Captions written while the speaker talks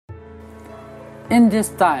In this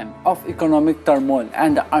time of economic turmoil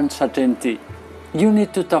and uncertainty, you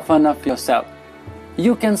need to toughen up yourself.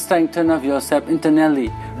 You can strengthen up yourself internally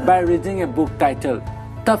by reading a book titled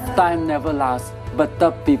Tough Time Never Lasts, but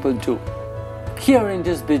Tough People Do. Here in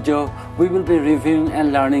this video, we will be reviewing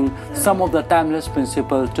and learning some of the timeless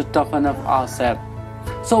principles to toughen up ourselves.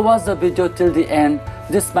 So watch the video till the end.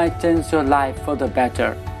 This might change your life for the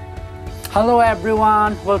better. Hello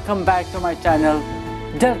everyone, welcome back to my channel.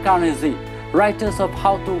 Dale Carnegie, writers of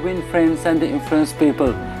How to Win Friends and Influence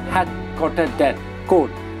People, had quoted that quote,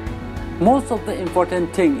 "Most of the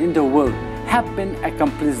important things in the world have been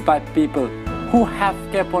accomplished by people who have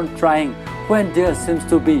kept on trying when there seems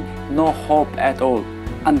to be no hope at all."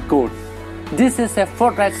 Unquote. This is a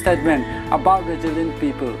forthright statement about resilient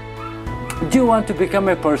people. Do you want to become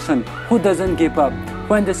a person who doesn't give up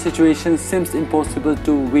when the situation seems impossible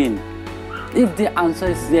to win? If the answer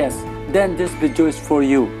is yes, then this video is for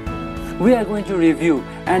you. We are going to review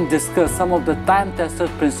and discuss some of the time-tested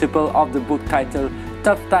principles of the book titled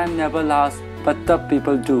Tough Time Never Lasts, but Tough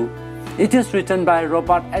People Do. It is written by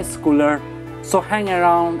Robert S. Schuller, so hang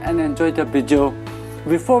around and enjoy the video.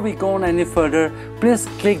 Before we go on any further, please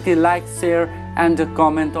click the like, share and the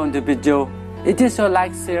comment on the video. It is your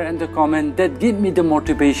like, share and the comment that give me the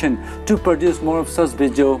motivation to produce more of such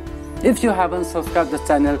video. If you haven't subscribed the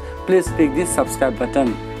channel, please click the subscribe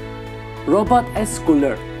button. Robert S.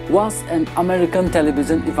 Schuller was an American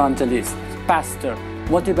television evangelist, pastor,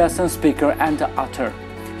 motivation speaker and author.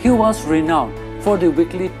 He was renowned for the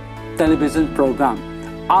weekly television program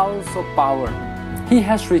Hours of Power. He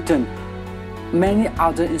has written many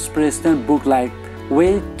other inspirational books like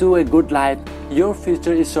Way to a Good Life, Your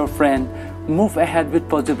Future is Your Friend, Move Ahead with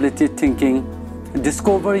Possibility Thinking,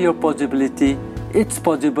 Discover Your Possibility, It's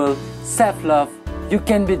Possible, Self-Love, You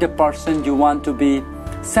Can Be the Person You Want to Be,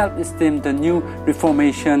 Self-Esteem, The New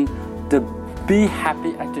Reformation, The Be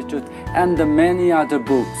Happy Attitude, and the many other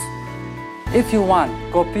books. If you want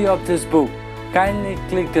a copy of this book, kindly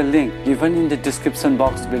click the link given in the description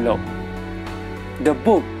box below. The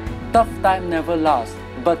book, Tough Time Never Lasts,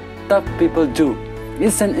 but Tough People Do,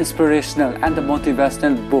 is an inspirational and a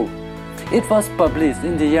motivational book. It was published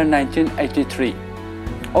in the year 1983.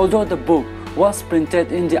 Although the book was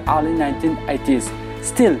printed in the early 1980s,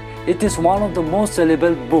 still it is one of the most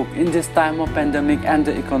valuable books in this time of pandemic and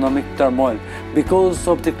the economic turmoil because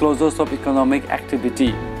of the closures of economic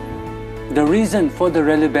activity. The reason for the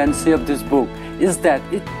relevancy of this book is that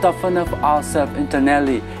it toughens up ourselves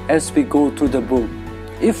internally as we go through the book.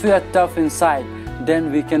 If we are tough inside,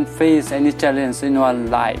 then we can face any challenge in our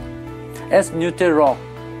life. As Newton Rock,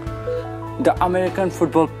 the American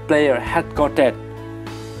football player, had quoted,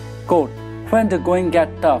 quote, "When the going get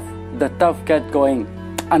tough, the tough get going,"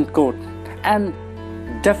 unquote. And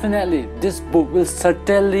definitely this book will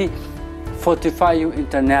certainly fortify you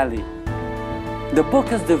internally. The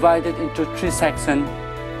book is divided into 3 sections.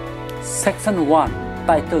 Section 1,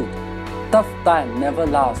 titled Tough Time Never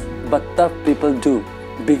Lasts, but Tough People Do,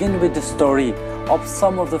 begin with the story of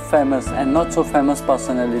some of the famous and not so famous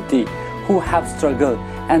personalities who have struggled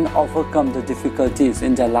and overcome the difficulties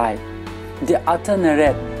in their life. The author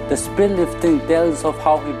narrates the spirit-lifting tales of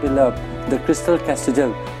how he built the Crystal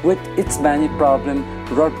Cathedral with its many problems,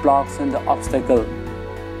 roadblocks and the obstacles.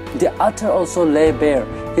 The author also lay bare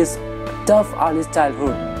his tough early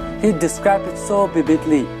childhood. He described it so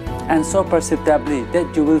vividly and so perceptibly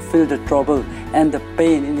that you will feel the trouble and the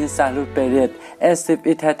pain in his childhood period as if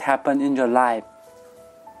it had happened in your life.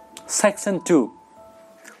 Section 2.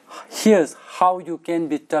 Here's how you can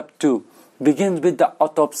be tough too. Begins with the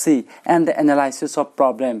autopsy and the analysis of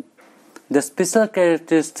problem. The special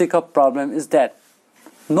characteristic of problem is that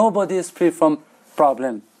nobody is free from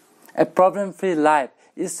problem. A problem-free life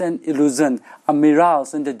is an illusion, a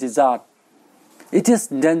mirage in the desert. It is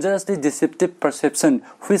dangerously deceptive perception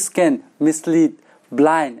which can mislead,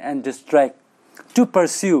 blind and distract. To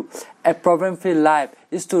pursue a problem-free life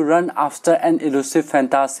is to run after an elusive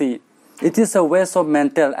fantasy. It is a waste of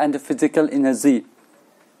mental and physical energy.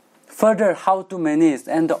 Further, how to manage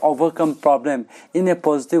and overcome problem in a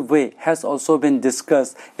positive way has also been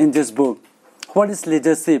discussed in this book. What is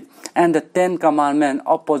leadership and the 10 commandments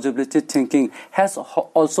of possibility thinking has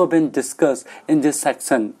also been discussed in this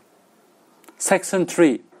section. Section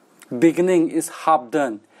 3, Beginning is Half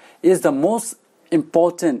Done, is the most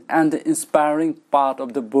important and inspiring part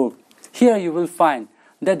of the book. Here you will find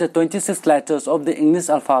that the 26 letters of the English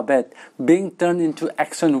alphabet being turned into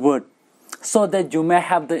action words so that you may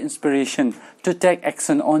have the inspiration to take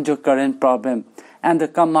action on your current problem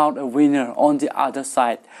and come out a winner on the other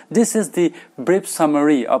side. This is the brief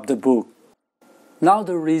summary of the book. Now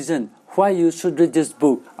the reason why you should read this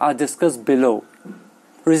book are discussed below.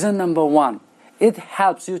 Reason number 1. It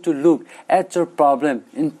helps you to look at your problem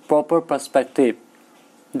in proper perspective.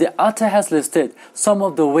 The author has listed some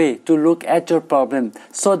of the ways to look at your problem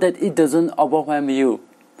so that it doesn't overwhelm you.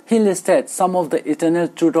 He listed some of the eternal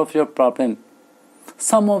truth of your problem.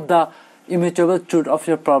 Some of the immutable truth of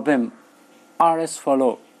your problem are as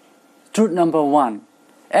follows. Truth number 1.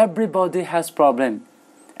 Everybody has problem.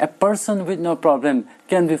 A person with no problem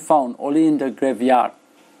can be found only in the graveyard.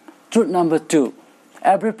 Truth number 2.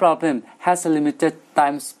 Every problem has a limited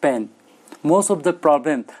time span. Most of the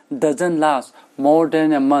problem doesn't last more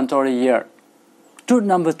than a month or a year. Truth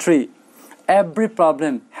number 3. Every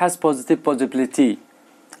problem has positive possibility.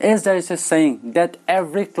 As there is a saying that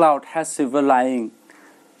every cloud has silver lining.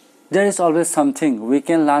 There is always something we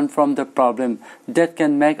can learn from the problem that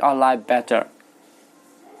can make our life better.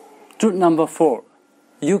 Truth number 4.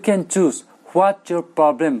 You can choose what your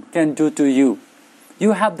problem can do to you.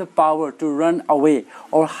 You have the power to run away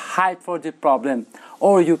or hide for the problem,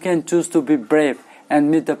 or you can choose to be brave and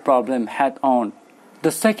meet the problem head on.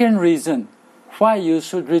 The second reason why you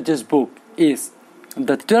should read this book is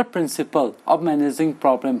the 12 principle of managing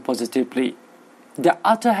problem positively. The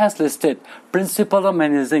author has listed principles of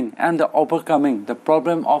managing and overcoming the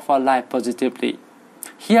problem of our life positively.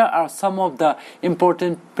 Here are some of the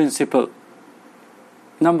important principles.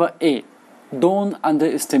 Number 8. Don't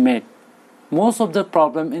underestimate. Most of the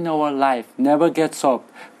problem in our life never gets solved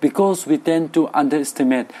because we tend to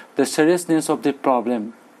underestimate the seriousness of the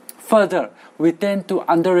problem. Further, we tend to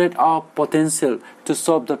underrate our potential to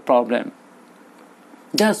solve the problem.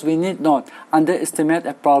 Thus, we need not underestimate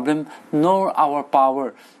a problem nor our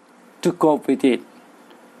power to cope with it.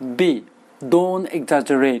 B. Don't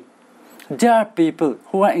exaggerate. There are people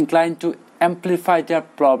who are inclined to amplify their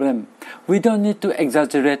problem. We don't need to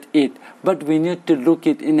exaggerate it, but we need to look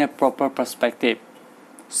it in a proper perspective.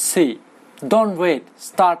 C. Don't wait,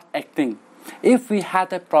 start acting. If we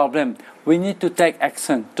had a problem, we need to take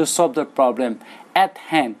action to solve the problem at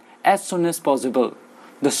hand as soon as possible.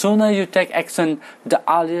 The sooner you take action, the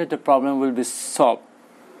earlier the problem will be solved.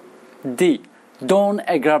 D. Don't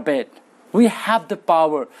aggravate. We have the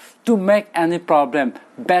power to make any problem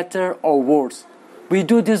better or worse. We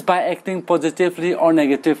do this by acting positively or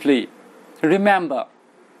negatively. Remember,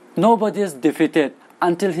 nobody is defeated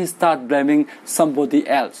until he starts blaming somebody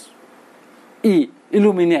else. E.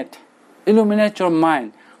 Illuminate. Illuminate your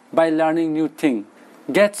mind by learning new things.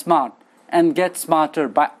 Get smart and get smarter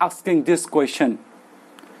by asking this question.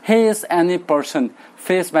 Has any person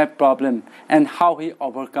faced my problem and how he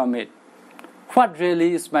overcome it? What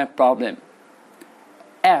really is my problem?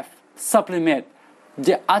 F. Supplement.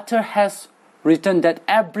 The author has written that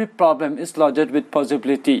every problem is loaded with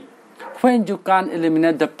possibility. When you can't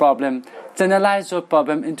eliminate the problem, channelize your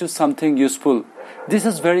problem into something useful. This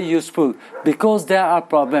is very useful because there are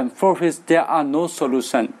problems for which there are no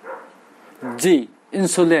solution. G.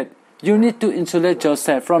 Insulate. You need to insulate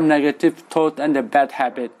yourself from negative thought and a bad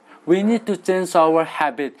habit. We need to change our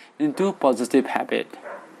habit into positive habit.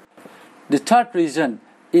 The third reason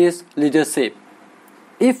is leadership.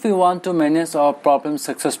 If we want to manage our problems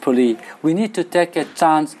successfully, we need to take a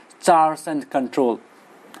chance, charge and control.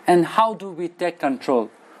 And how do we take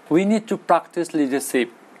control? We need to practice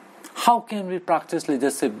leadership. How can we practice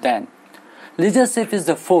leadership then? Leadership is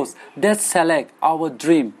the force that selects our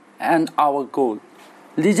dream and our goal.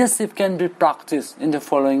 Leadership can be practiced in the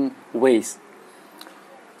following ways.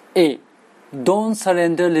 A. Don't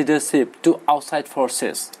surrender leadership to outside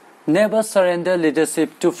forces. Never surrender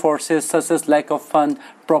leadership to forces such as lack of fund,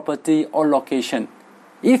 property, or location.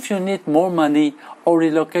 If you need more money or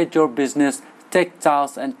relocate your business, take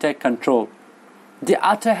charge and take control. The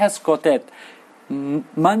author has quoted,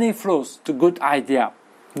 money flows to good idea.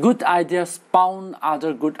 Good ideas spawn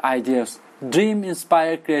other good ideas. Dream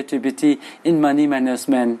inspire creativity in money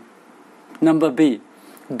management. Number B.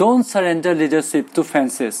 Don't surrender leadership to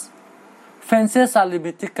fancies. Fancies are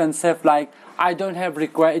limited concepts like I don't have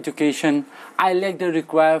required education, I lack the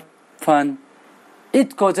required fund.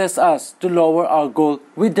 It causes us to lower our goal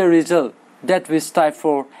with the result that we strive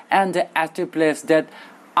for and the active place that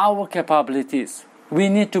our capabilities. We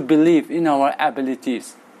need to believe in our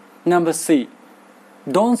abilities. Number C.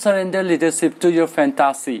 Don't surrender leadership to your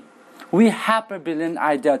fantasy. We have a brilliant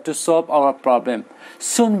idea to solve our problem.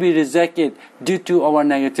 Soon we reject it due to our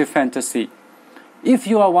negative fantasy. If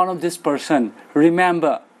you are one of these persons,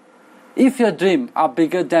 remember, if your dreams are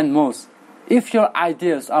bigger than most, if your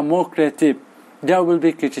ideas are more creative, there will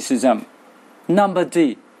be criticism. Number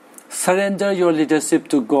D. Surrender your leadership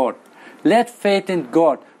to God. Let faith in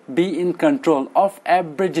God be in control of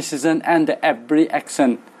every decision and every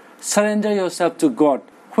action. Surrender yourself to God.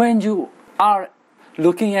 When you are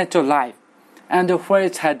looking at your life and where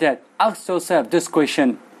it's headed, ask yourself this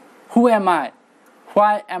question: who am I?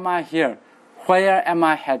 Why am I here? Where am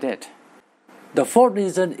I headed? The fourth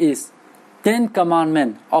reason is 10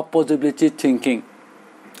 Commandments of Possibility Thinking.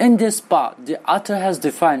 In this part, the author has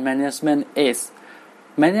defined management as: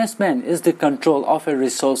 management is the control of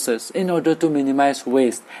resources in order to minimize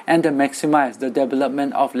waste and maximize the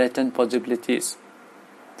development of latent possibilities.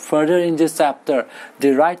 Further in this chapter,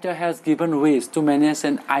 the writer has given ways to manage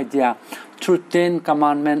an idea through 10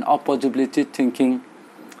 Commandments of Possibility Thinking.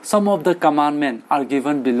 Some of the commandments are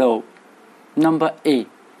given below. Number 8.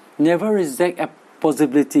 Never reject a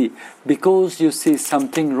possibility because you see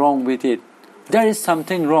something wrong with it. There is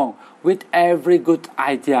something wrong with every good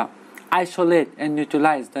idea. Isolate and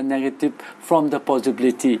neutralize the negative from the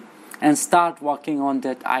possibility and start working on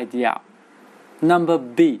that idea. Number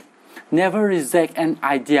B. Never reject an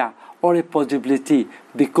idea or a possibility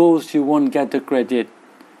because you won't get the credit.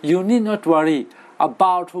 You need not worry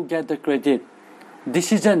about who gets the credit.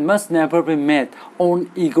 Decisions must never be made on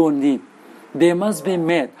ego need. They must be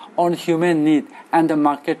made on human need and the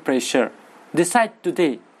market pressure. Decide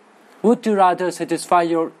today. Would you rather satisfy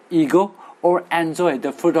your ego or enjoy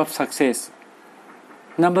the fruit of success?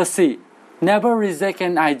 Number C. Never reject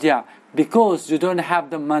an idea because you don't have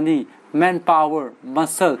the money, manpower,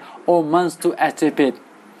 muscle, or means to achieve it.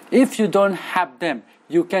 If you don't have them,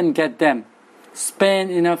 you can get them.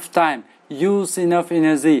 Spend enough time, use enough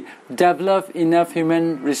energy, develop enough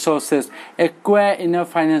human resources, acquire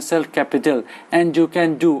enough financial capital, and you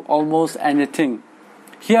can do almost anything.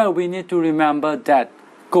 Here we need to remember that,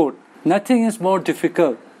 quote, nothing is more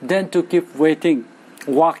difficult than to keep waiting,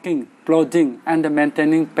 walking, plodding, and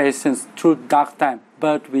maintaining patience through dark time,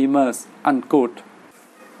 but we must, unquote.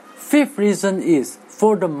 Fifth reason is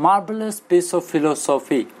for the marvelous piece of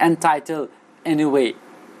philosophy entitled Anyway.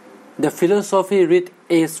 The philosophy reads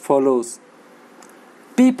as follows: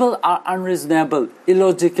 people are unreasonable,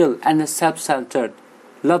 illogical, and self-centered.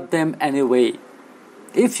 Love them anyway.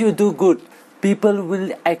 If you do good, people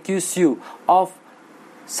will accuse you of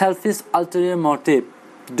selfish ulterior motive.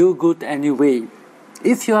 Do good anyway.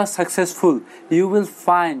 If you are successful, you will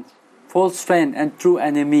find false friend and true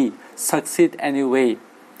enemy. Succeed anyway.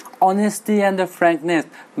 Honesty and frankness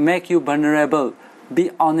make you vulnerable.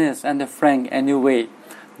 Be honest and frank anyway.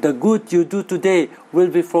 The good you do today will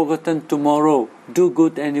be forgotten tomorrow. Do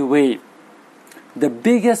good anyway. The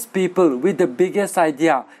biggest people with the biggest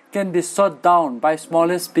idea can be shot down by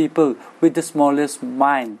smallest people with the smallest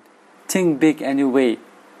mind. Think big anyway.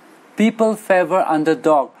 People favor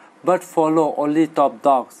underdog but follow only top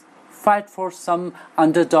dogs. Fight for some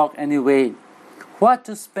underdog anyway. What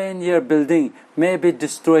you spend year building may be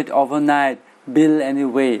destroyed overnight. Build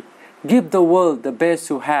anyway. Give the world the best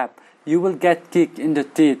you have. You will get kicked in the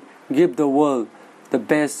teeth. Give the world the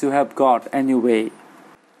best you have got anyway.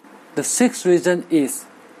 The sixth reason is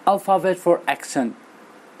alphabet for action.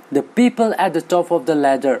 The people at the top of the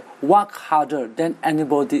ladder work harder than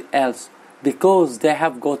anybody else because they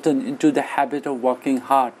have gotten into the habit of working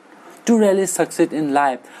hard. To really succeed in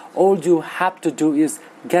life, all you have to do is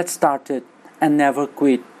get started and never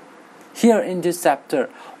quit. Here in this chapter,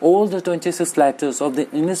 all the 26 letters of the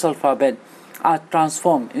English alphabet are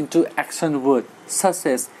transformed into action words such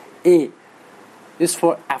as A is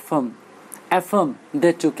for affirm. Affirm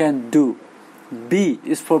that you can do. B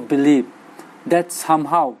is for believe. That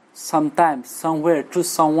somehow, sometime, somewhere, through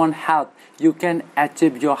someone's help, you can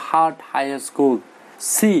achieve your heart's highest goal.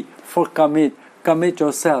 C for commit. Commit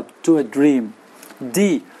yourself to a dream.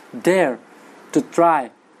 D, dare to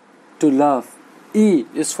try to love. E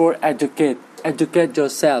is for educate. Educate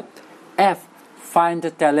yourself. F, find the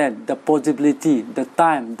talent, the possibility, the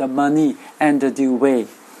time, the money, and the due way.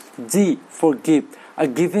 G for give. A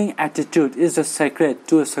giving attitude is the secret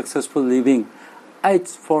to a successful living. H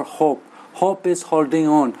for hope. Hope is holding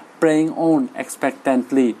on, praying on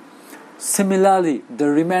expectantly. Similarly, the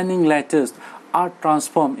remaining letters are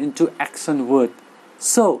transformed into action words.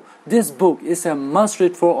 So, this book is a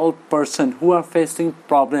must-read for all persons who are facing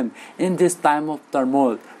problems in this time of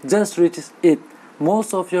turmoil. Just read it.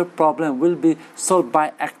 Most of your problem will be solved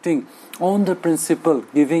by acting on the principle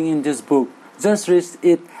given in this book. Just read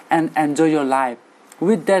it and enjoy your life.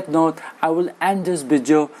 With that note, I will end this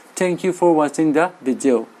video. Thank you for watching the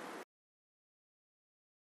video.